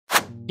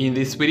In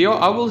this video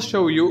I will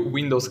show you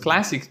Windows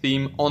Classic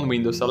theme on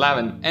Windows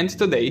 11, and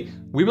today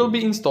we will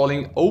be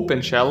installing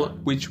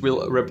Openshell, which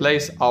will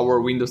replace our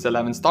Windows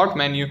 11 start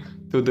menu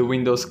to the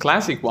Windows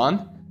Classic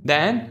one.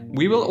 Then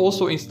we will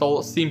also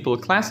install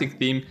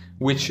SimpleClassicTheme,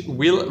 which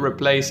will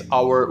replace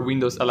our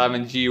Windows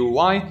 11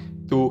 GUI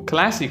to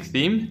Classic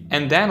theme,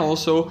 and then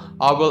also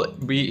I will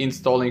be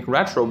installing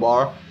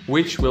RetroBar,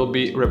 which will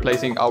be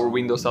replacing our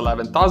Windows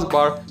 11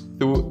 taskbar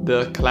to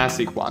the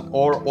Classic one,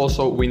 or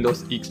also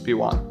Windows XP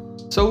one.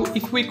 So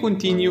if we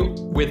continue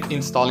with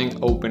installing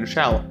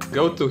Openshell,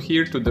 go to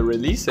here to the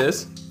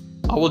releases.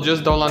 I will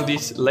just download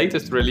this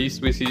latest release,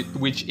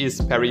 which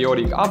is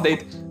periodic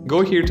update.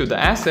 Go here to the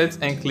assets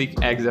and click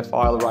exe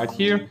file right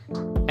here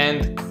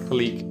and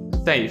click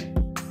save.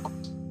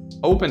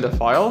 Open the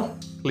file,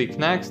 click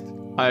next.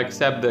 I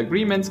accept the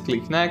agreements,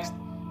 click next.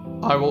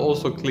 I will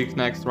also click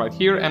next right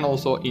here and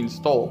also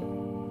install.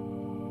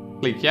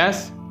 Click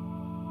yes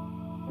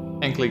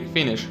and click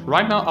finish.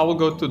 Right now I will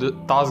go to the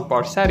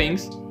taskbar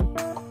settings,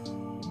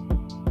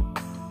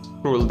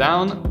 scroll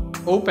down,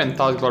 open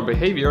taskbar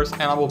behaviors,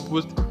 and I will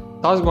put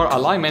taskbar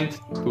alignment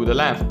to the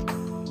left.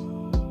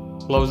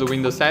 Close the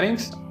window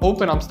settings,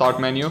 open up start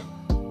menu,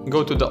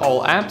 go to the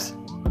all apps,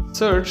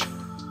 search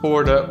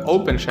for the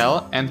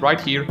Openshell, and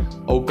right here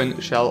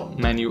Openshell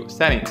menu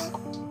settings.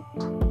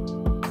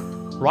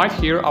 Right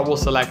here I will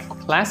select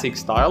classic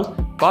style,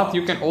 but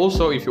you can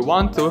also, if you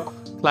want to,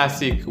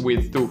 classic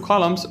with 2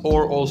 columns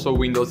or also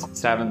Windows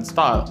 7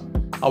 style.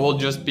 I will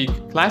just pick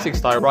classic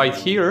style right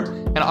here,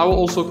 and I will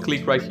also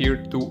click right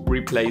here to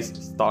replace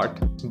start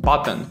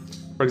button.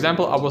 For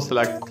example, I will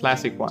select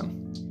classic one.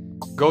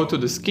 Go to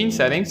the skin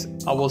settings.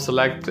 I will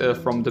select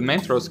from the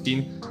Metro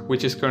skin,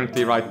 which is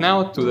currently right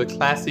now, to the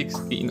classic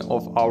skin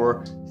of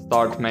our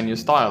start menu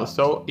style.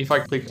 So if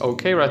I click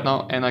OK right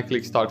now and I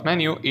click start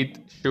menu, it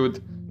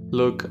should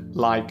look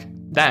like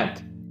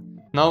that.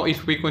 Now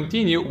if we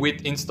continue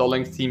with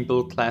installing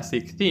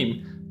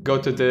SimpleClassicTheme, go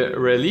to the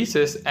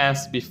releases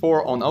as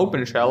before on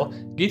Openshell,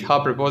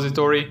 GitHub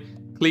repository,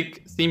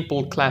 click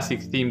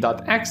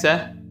SimpleClassicTheme.exe.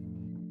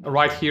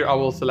 Right here I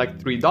will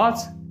select 3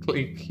 dots,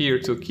 click here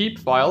to keep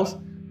files.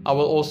 I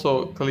will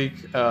also click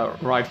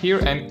right here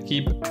and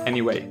keep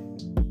anyway.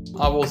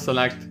 I will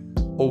select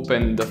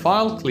open the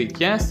file, click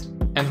yes,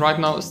 and right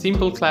now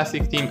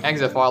SimpleClassicTheme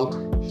exe file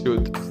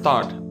should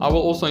start. I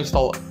will also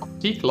install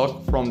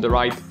Piclock from the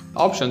right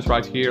options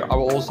right here. I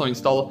will also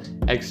install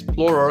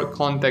Explorer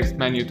Context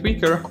Menu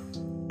Tweaker,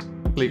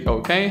 click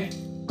OK.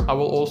 I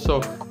will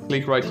also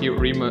click right here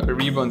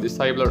Ribbon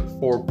Disabler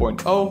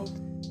 4.0,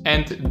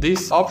 and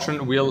this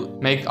option will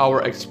make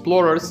our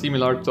Explorer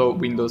similar to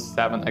Windows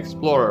 7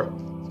 Explorer.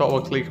 So I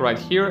will click right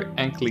here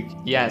and click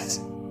yes.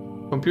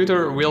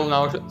 Computer will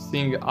now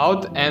sing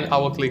out, and I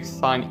will click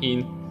sign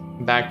in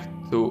back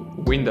to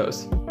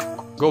Windows.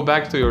 Go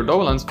back to your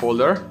downloads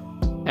folder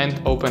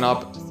and open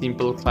up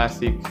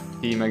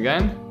SimpleClassicTheme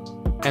again.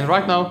 And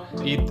right now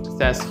it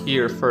says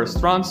here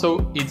first run,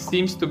 so it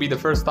seems to be the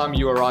first time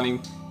you are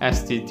running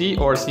STT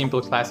or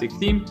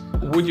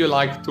SimpleClassicTheme. Would you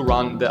like to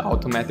run the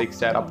automatic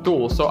setup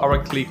tool? So I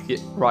will click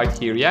right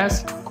here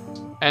yes,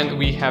 and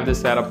we have the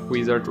setup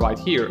wizard right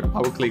here. I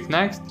will click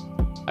next,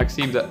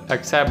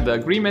 accept the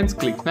agreements,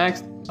 click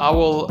next. I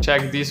will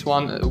check this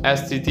one,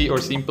 STT or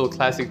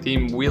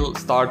SimpleClassicTheme will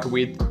start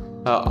with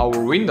our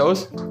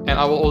Windows, and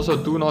I will also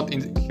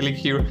click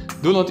here,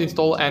 do not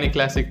install any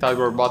classic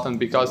taskbar button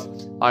because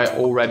I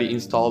already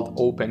installed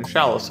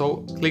Openshell. So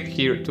click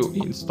here to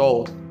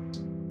install,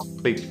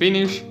 click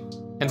finish,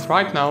 and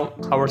right now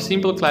our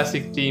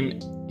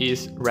SimpleClassicTheme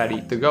is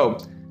ready to go.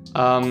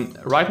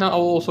 Right now I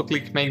will also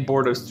click make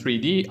borders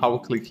 3D, I will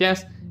click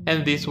yes,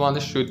 and this one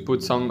should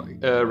put some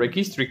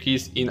registry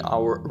keys in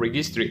our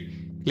registry.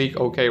 Click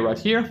OK right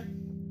here.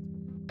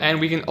 And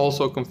we can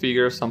also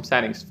configure some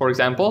settings. For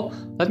example,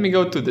 let me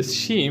go to the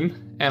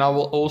scheme, and I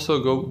will also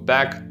go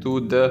back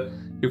to the,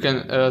 you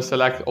can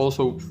select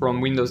also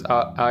from Windows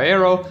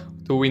Aero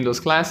to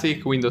Windows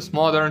Classic, Windows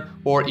Modern,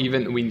 or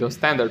even Windows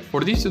Standard.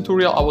 For this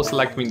tutorial, I will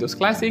select Windows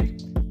Classic,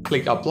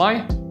 click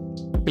apply,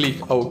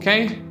 click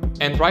OK,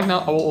 and right now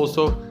I will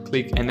also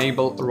click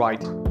enable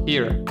right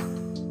here.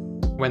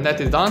 When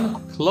that is done,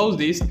 close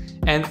this,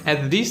 and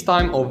at this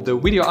time of the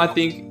video, I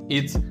think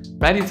it's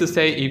ready to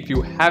say, if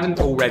you haven't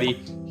already,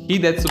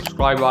 hit that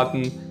subscribe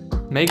button,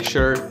 make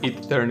sure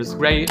it turns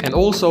gray, and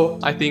also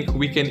I think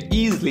we can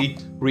easily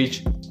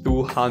reach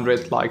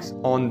 200 likes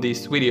on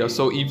this video.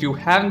 So if you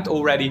haven't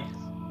already,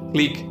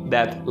 click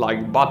that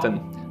like button.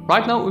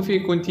 Right now if we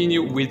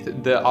continue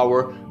with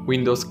our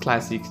Windows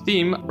Classic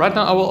theme, right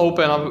now I will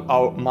open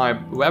up my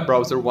web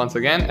browser once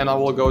again, and I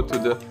will go to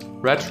the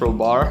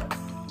RetroBar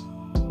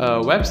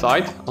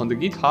website on the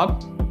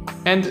GitHub.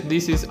 And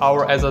this is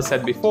our, as I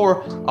said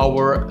before,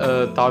 our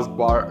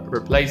taskbar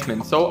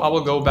replacement. So I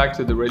will go back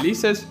to the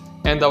releases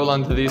and I will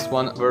enter this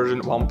one,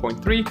 version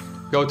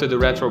 1.3, go to the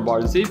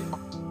RetroBar zip,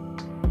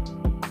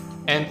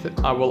 and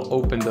I will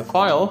open the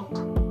file,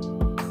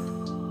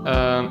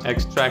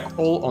 extract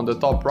all on the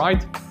top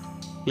right,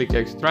 click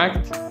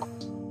extract,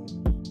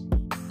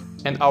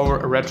 and our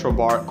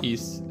RetroBar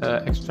is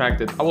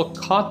extracted. I will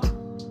cut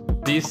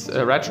this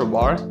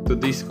RetroBar to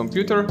this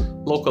computer,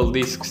 local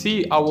disk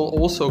C. I will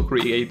also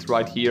create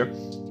right here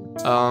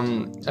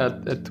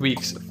a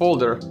tweaks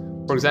folder.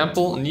 For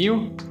example,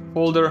 new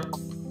folder,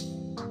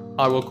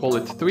 I will call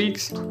it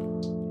tweaks.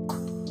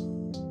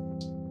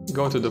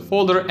 Go to the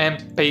folder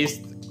and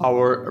paste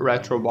our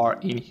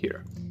RetroBar in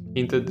here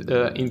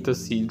into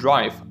C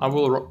drive. I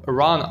will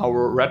run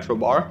our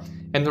RetroBar,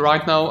 and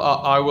right now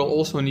I will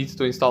also need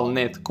to install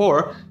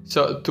netcore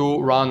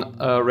to run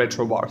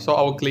RetroBar. So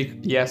I will click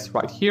yes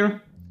right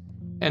here,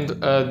 and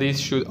this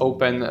should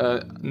open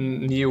a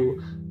new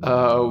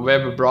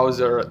web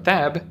browser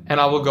tab,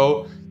 and I will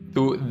go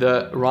to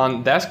the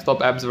run desktop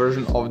apps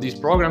version of this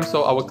program.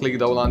 So I will click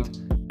download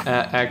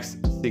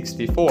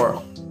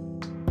x64.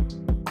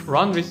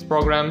 Run this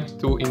program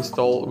to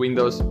install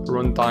Windows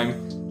Runtime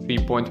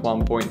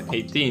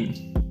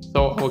 3.1.18.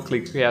 So I will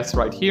click yes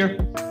right here.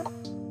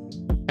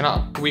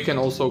 And we can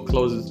also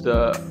close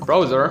the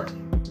browser.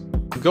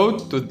 Go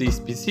to this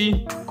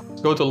PC,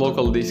 go to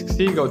local disk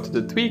C, go to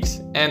the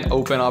tweaks, and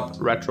open up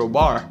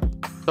RetroBar.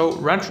 So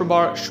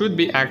RetroBar should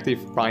be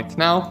active right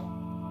now.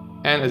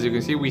 And as you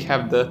can see, we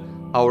have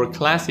our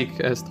classic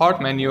start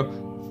menu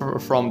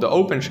from the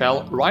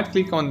Openshell. Right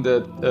click on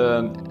the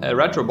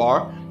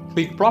RetroBar,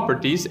 click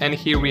properties, and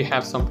here we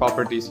have some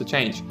properties to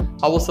change.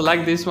 I will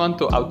select this one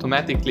to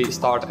automatically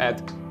start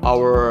at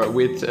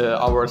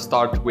our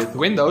start with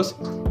Windows.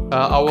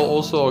 I will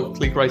also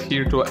click right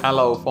here to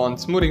allow font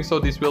smoothing, so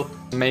this will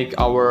make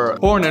our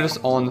corners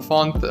on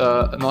font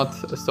not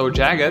so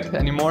jagged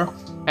anymore.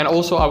 And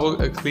also I will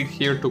click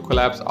here to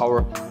collapse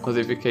our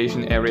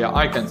notification area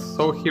icons.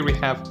 So here we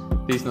have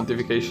these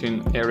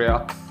notification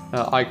area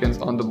icons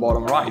on the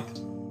bottom right.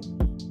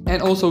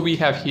 And also we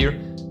have here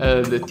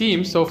the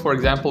theme. So for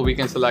example, we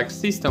can select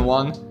System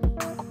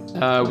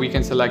 1, we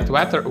can select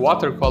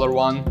Watercolor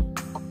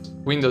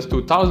 1, Windows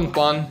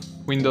 2001,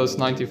 Windows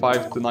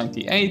 95 to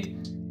 98,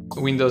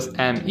 Windows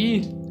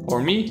ME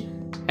or Me,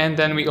 and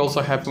then we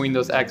also have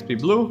Windows XP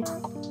Blue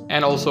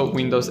and also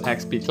Windows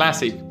XP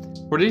Classic.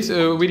 For this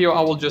video,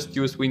 I will just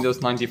use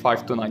Windows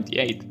 95 to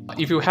 98.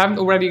 If you haven't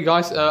already,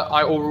 guys,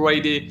 I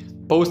already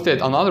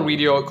posted another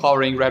video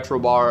covering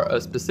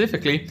RetroBar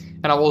specifically,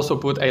 and I'll also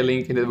put a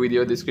link in the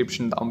video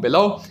description down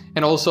below,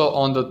 and also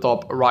on the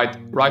top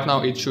right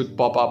now it should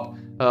pop up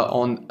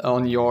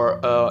on your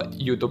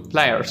YouTube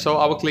player. So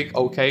I will click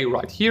OK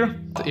right here.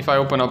 If I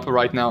open up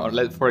right now,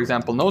 for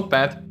example,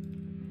 Notepad,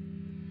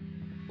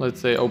 let's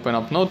say open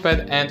up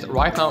Notepad, and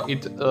right now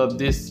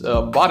these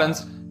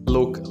buttons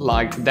look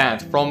like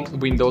that from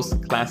Windows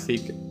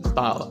Classic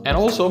style. And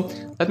also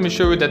let me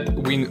show you that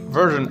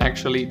version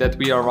actually that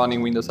we are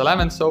running Windows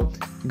 11. So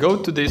go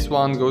to this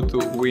one, go to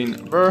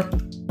WinVer,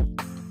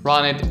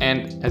 run it,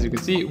 and as you can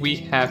see we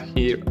have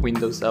here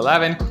Windows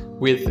 11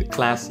 with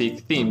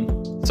classic theme.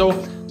 So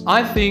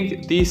I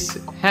think this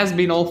has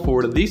been all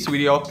for this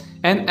video,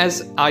 and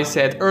as I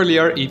said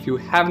earlier, if you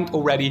haven't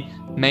already,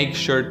 make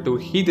sure to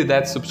hit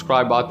that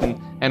subscribe button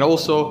and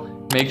also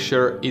make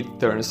sure it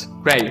turns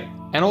gray.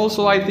 And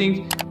also I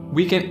think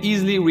we can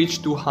easily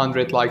reach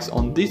 200 likes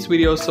on this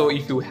video, so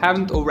if you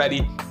haven't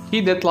already,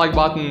 hit that like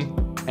button.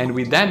 And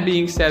with that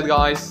being said,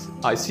 guys,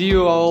 I see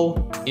you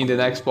all in the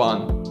next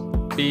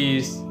one.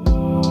 Peace.